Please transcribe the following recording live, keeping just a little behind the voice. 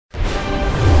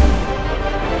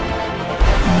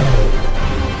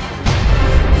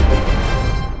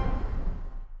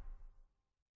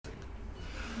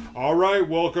Alright,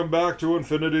 welcome back to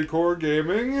Infinity Core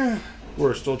Gaming.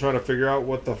 We're still trying to figure out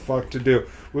what the fuck to do.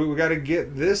 We gotta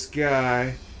get this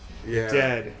guy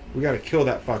dead. We gotta kill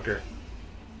that fucker.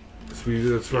 Sweet,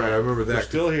 that's right, I remember that. We're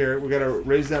still here. We gotta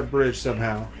raise that bridge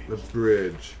somehow. The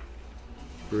bridge.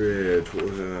 What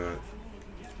was that?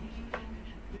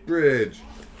 Bridge.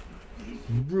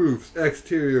 Roofs.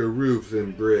 Exterior roofs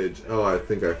and bridge. Oh, I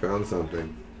think I found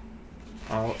something.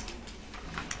 Oh.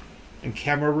 In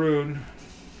Cameroon.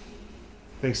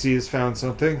 Thinks he has found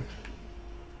something.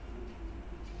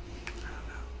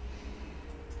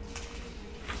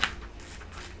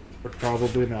 But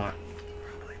probably not.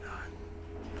 Probably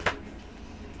not.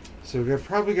 So we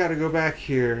probably got to go back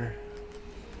here.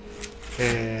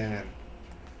 And... It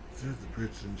says the bridge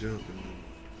and jump and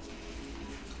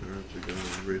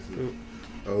then...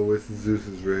 Oh, it's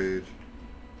Zeus's rage.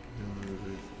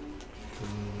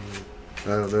 I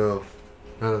don't know.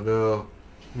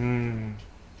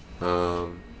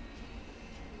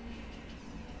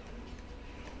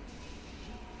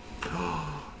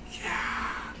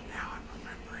 Yeah. Now I'm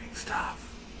remembering stuff.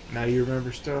 now you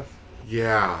remember stuff?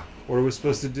 Yeah. What are we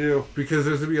supposed to do? Because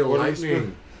there's gonna be a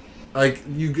lightning. Like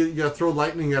you gotta throw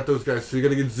lightning at those guys, so you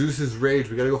gotta get Zeus's rage.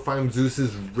 We gotta go find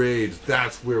Zeus's rage.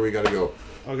 That's where we gotta go.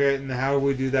 Okay, and how do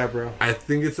we do that, bro? I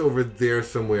think it's over there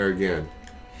somewhere again.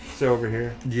 So over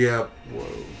here? Yep.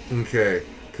 Whoa. Okay.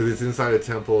 Because it's inside a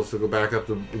temple, so go back up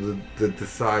the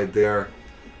side there.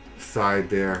 Side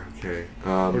there. Okay.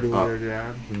 Or do we go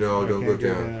down? No, don't go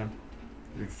down.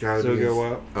 It's gotta so be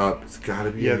go up? Up. It's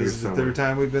gotta be yeah, in here this is somewhere. the third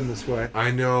time we've been this way.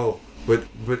 I know. But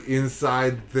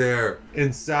inside there.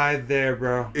 Inside there,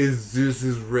 bro. Is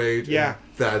Zeus's rage. Yeah.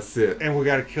 That's it. And we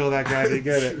gotta kill that guy to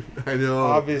get it. I know.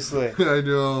 Obviously. I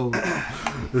know.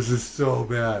 This is so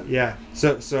bad. Yeah.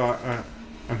 So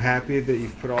I'm happy that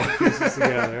you've put all the pieces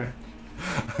together.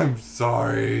 I'm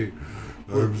sorry.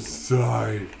 I'm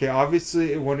sorry. Okay,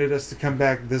 obviously it wanted us to come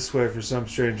back this way for some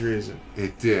strange reason.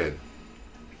 It did.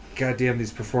 Goddamn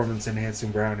these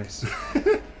performance-enhancing brownies.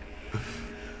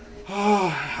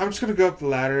 Oh, I'm just gonna go up the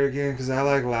ladder again because I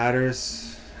like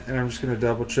ladders, and I'm just gonna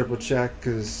double, triple check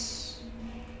because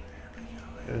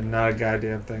there's not a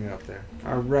goddamn thing up there.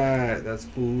 All right, that's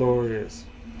glorious.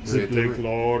 Simply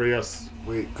glorious.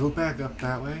 Wait, go back up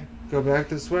that way. Go back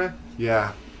this way.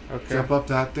 Yeah. Okay. Jump up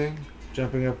that thing.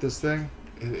 Jumping up this thing.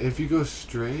 And if you go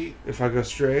straight. If I go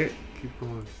straight. Keep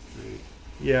going straight.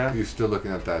 Yeah. You're still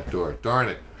looking at that door. Darn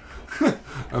it.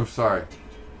 I'm sorry.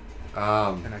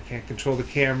 And I can't control the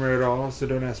camera at all, so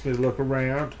don't ask me to look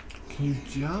around. Can you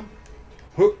jump?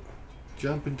 Hook.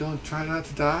 Jump and don't try not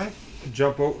to die?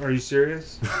 Jump over. Are you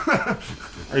serious?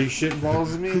 Are you shitting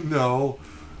balls at me? No.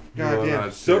 God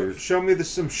damn. So, show me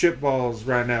some shit balls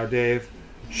right now, Dave.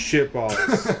 Shit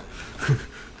balls.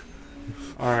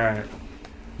 Alright.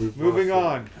 Moving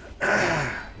on.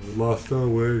 We lost our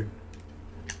way.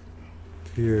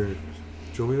 Here. Do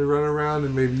you want me to run around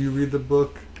and maybe you read the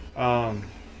book? I'm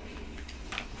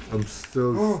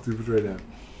so stupid right now.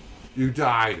 You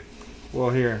died. Well,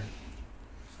 here.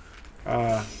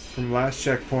 From last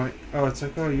checkpoint. Oh, it's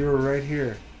like, oh, you were right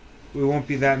here. We won't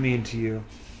be that mean to you.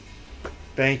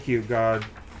 Thank you, God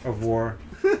of War.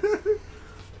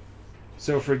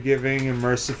 So forgiving and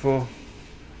merciful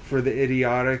for the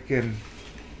idiotic and...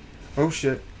 Oh,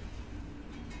 shit.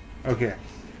 Okay.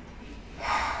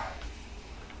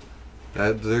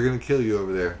 They're gonna kill you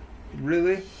over there.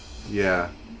 Really? Yeah.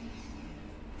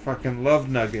 Fucking love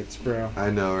nuggets, bro. I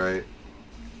know, right?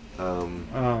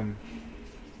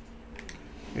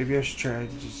 Maybe I should try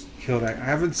to just kill that. I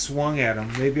haven't swung at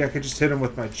him. Maybe I could just hit him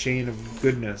with my chain of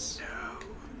goodness. No.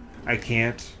 I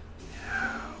can't. No.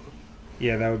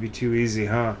 Yeah, that would be too easy,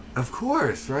 huh? Of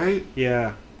course, right?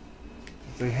 Yeah.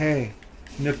 It's like, hey,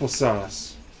 nipple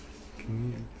sauce.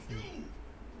 Can you...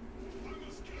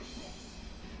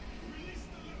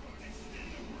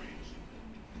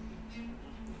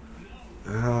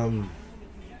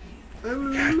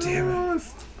 God damn it.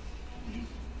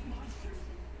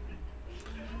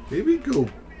 Maybe go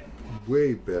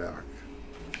way back.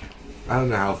 I don't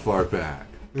know how far back.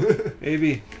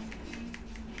 Maybe.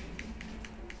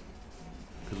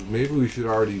 Because maybe we should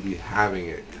already be having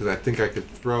it. Because I think I could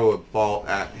throw a ball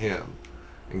at him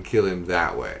and kill him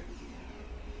that way.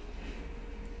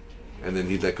 And then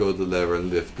he'd let go of the lever and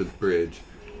lift the bridge.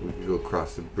 We could go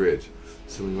across the bridge.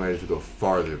 So we might as well go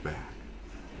farther back.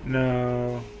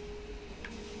 No.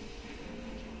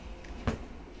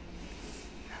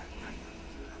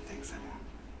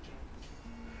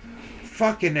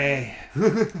 Fucking A.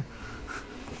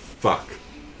 Fuck.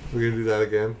 We're gonna do that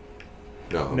again?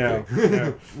 No. No, Okay.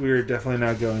 no. We're definitely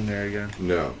not going there again.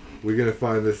 No. We're gonna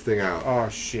find this thing out. Oh,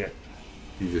 shit.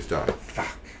 You just died.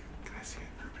 Fuck.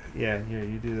 Yeah, here,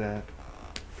 you do that.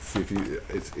 See if you.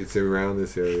 It's around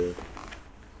this area.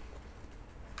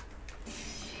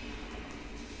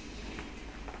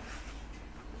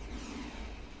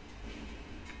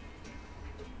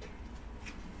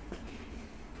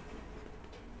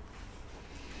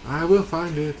 I will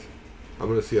find it. I'm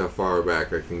gonna see how far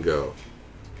back I can go,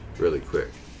 really quick.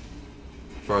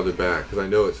 Farther back, because I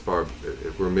know it's far.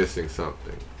 If we're missing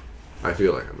something, I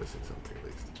feel like I'm missing something at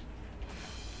least.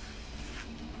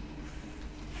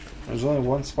 There's only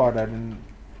one spot I didn't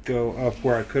go up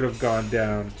where I could have gone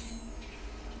down.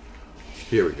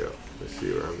 Here we go. Let's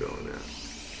see where I'm going at.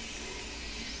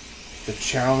 The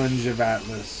Challenge of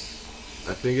Atlas.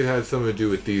 I think it had something to do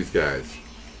with these guys,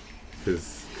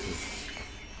 because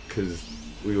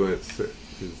we went.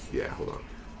 Yeah, hold on.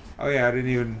 Oh yeah, I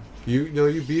didn't even.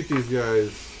 You beat these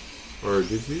guys, or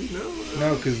did you?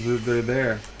 No, because they're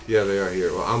there. Yeah, they are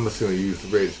here. Well, I'm just gonna use the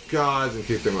Rage Gods and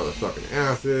kick their motherfucking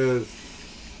asses,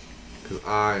 because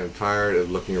I am tired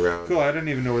of looking around. Cool. I didn't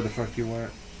even know where the fuck you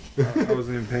went. I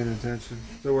wasn't even paying attention.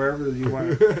 So wherever you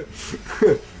went.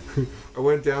 I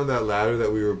went down that ladder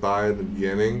that we were by in the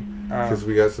beginning because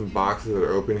we got some boxes that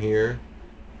are open here,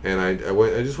 and I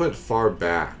just went far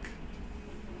back,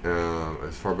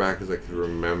 as far back as I could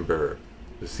remember,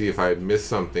 to see if I had missed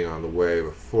something on the way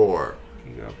before.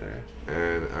 You go up there.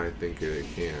 And I think it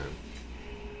can.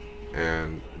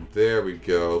 And there we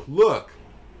go. Look,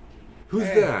 who's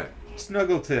that?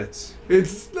 Snuggle Tits.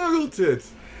 It's Snuggletits.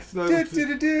 It's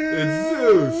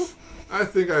Zeus. I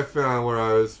think I found where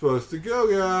I was supposed to go,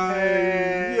 guys.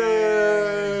 Hey.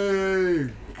 Yay!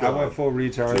 I went full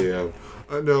retard. Damn.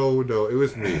 No, it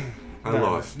was me. I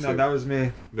lost. No, that was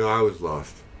me. No, I was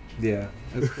lost. Yeah.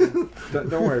 That's cool.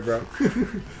 Don't worry, bro.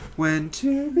 When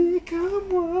to become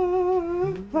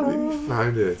one. Let me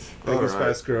find it. All right.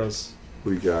 Spice Girls.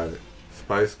 We got it.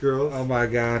 Spice Girls? Oh my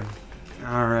god.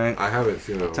 All right. I haven't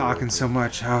seen it. Talking so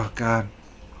much. Oh god.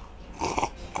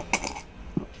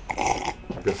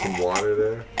 Got some water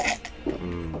there.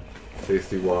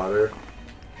 Tasty water.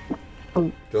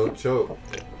 Don't choke.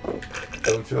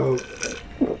 Don't choke.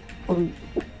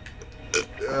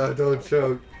 Don't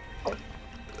choke.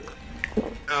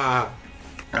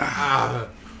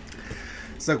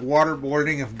 It's like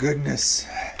waterboarding of goodness.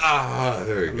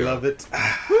 There you go. Love it.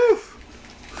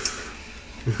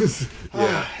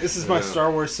 Yeah. This is my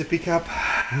Star Wars sippy cup.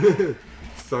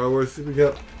 Star Wars sippy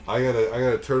cup. I got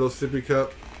a turtle sippy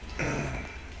cup.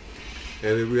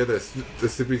 And we had the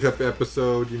sippy cup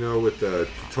episode, with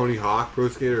Tony Hawk, Pro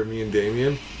Skater, me and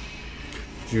Damien.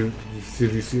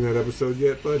 Have you seen that episode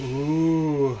yet, bud?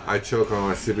 Ooh. I choke on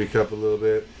my sippy cup a little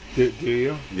bit. Do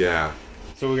you? Yeah.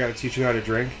 So we gotta teach you how to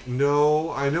drink?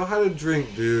 No, I know how to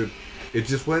drink, dude. It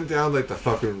just went down like the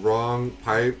fucking wrong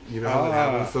pipe. You know how that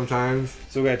happens sometimes?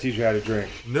 So we gotta teach you how to drink.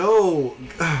 No.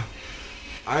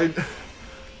 I know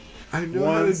how to drink.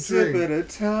 One sip at a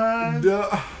time. No.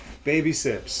 Baby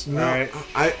sips. No. All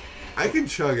right. I can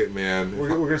chug it, man. We're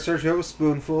gonna start you out with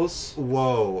spoonfuls.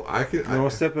 Whoa. I can. Then we'll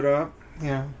step it up.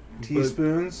 Yeah.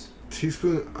 Teaspoons.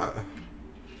 Teaspoon.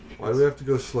 Why do we have to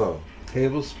go slow?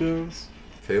 Tablespoons.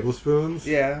 Tablespoons?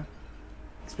 Yeah.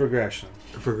 It's progression.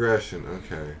 Progression.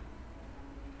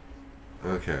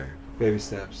 Okay. Baby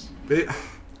steps.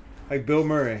 Like Bill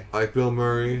Murray. Like Bill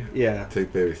Murray? Yeah.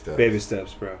 Take baby steps. Baby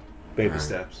steps, bro. Baby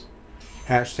steps.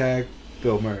 Hashtag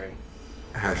Bill Murray.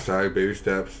 Hashtag baby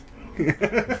steps. Right.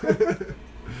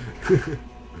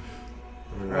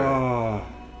 Oh.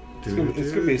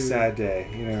 It's gonna be a sad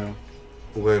day,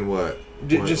 When what?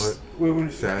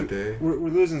 Sad day? We're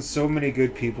losing so many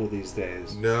good people these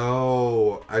days.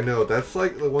 No, I know. That's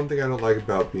like the one thing I don't like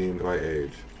about being my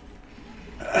age.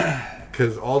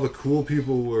 Because all the cool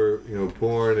people were,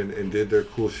 born and did their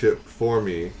cool shit before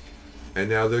me, and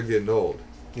now they're getting old.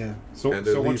 Yeah.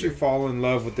 So once you fall in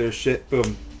love with their shit,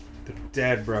 boom, they're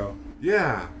dead, bro.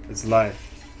 Yeah. It's life.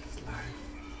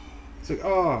 It's like,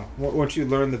 once you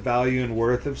learn the value and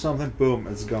worth of something, boom,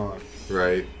 it's gone.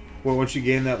 Right. Well, once you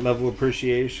gain that level of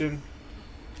appreciation,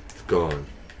 it's gone.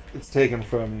 It's taken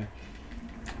from you.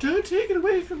 Don't take it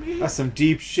away from me. That's some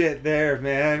deep shit there,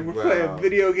 man. We're playing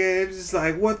video games. It's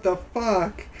like, what the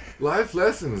fuck? Life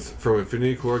lessons from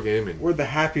Infinity Core Gaming. Where'd the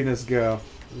happiness go?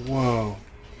 Whoa.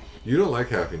 You don't like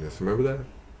happiness, remember that?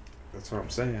 That's what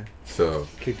I'm saying. So.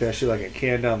 Kick that shit like a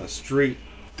can down the street.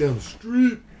 Down the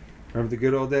street. Remember the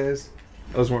good old days?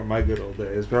 Those weren't my good old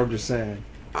days, but I'm just saying.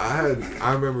 I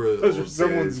remember those were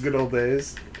someone's good old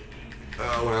days.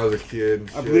 When I was a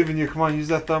kid. I believe in you. Come on, use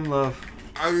that thumb, love.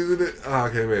 I'm using it.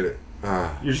 Okay, I made it.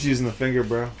 You're just using the finger,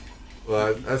 bro.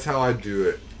 Well, that's how I do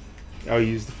it. Oh, you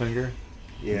use the finger?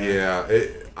 Yeah. Yeah.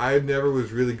 I never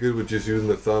was really good with just using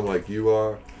the thumb like you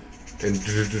are. And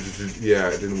yeah,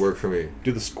 it didn't work for me.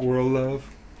 Do the squirrel love?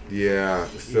 Yeah,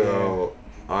 so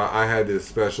I had this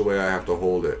special way I have to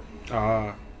hold it.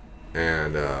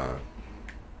 And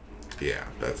yeah,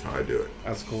 that's how I do it.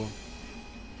 That's cool.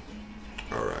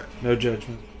 All right. No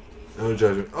judgment. No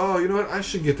judgment. Oh, you know what? I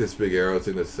should get this big arrow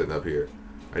thing that's sitting up here.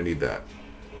 I need that.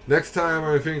 Next time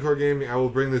on Infinity Core Gaming, I will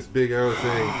bring this big arrow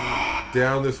thing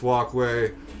down this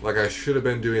walkway like I should have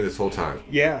been doing this whole time.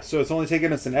 Yeah, so it's only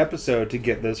taken us an episode to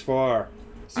get this far.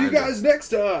 See you guys next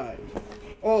time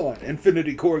on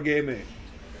Infinity Core Gaming.